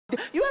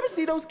You ever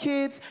see those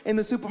kids in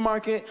the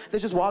supermarket? They're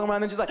just walking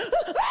around and just like,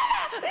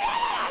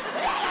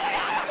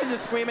 and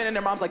just screaming, and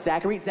their mom's like,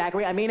 Zachary,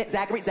 Zachary, I mean it,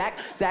 Zachary,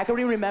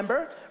 Zachary,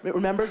 remember?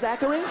 Remember,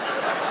 Zachary?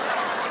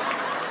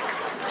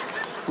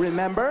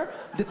 Remember?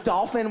 The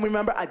dolphin,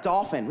 remember? A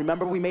dolphin.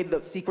 Remember we made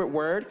the secret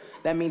word?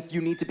 That means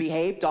you need to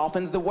behave.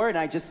 Dolphin's the word, and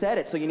I just said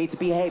it, so you need to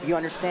behave. You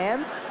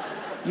understand?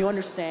 You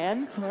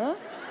understand? Huh?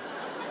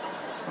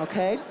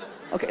 Okay?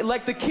 Okay,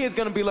 like the kid's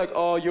gonna be like,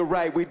 oh, you're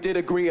right, we did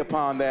agree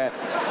upon that.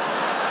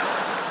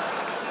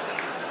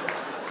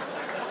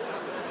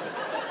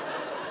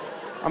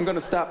 I'm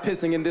gonna stop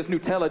pissing in this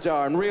Nutella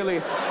jar and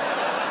really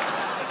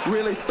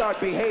start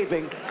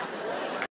behaving.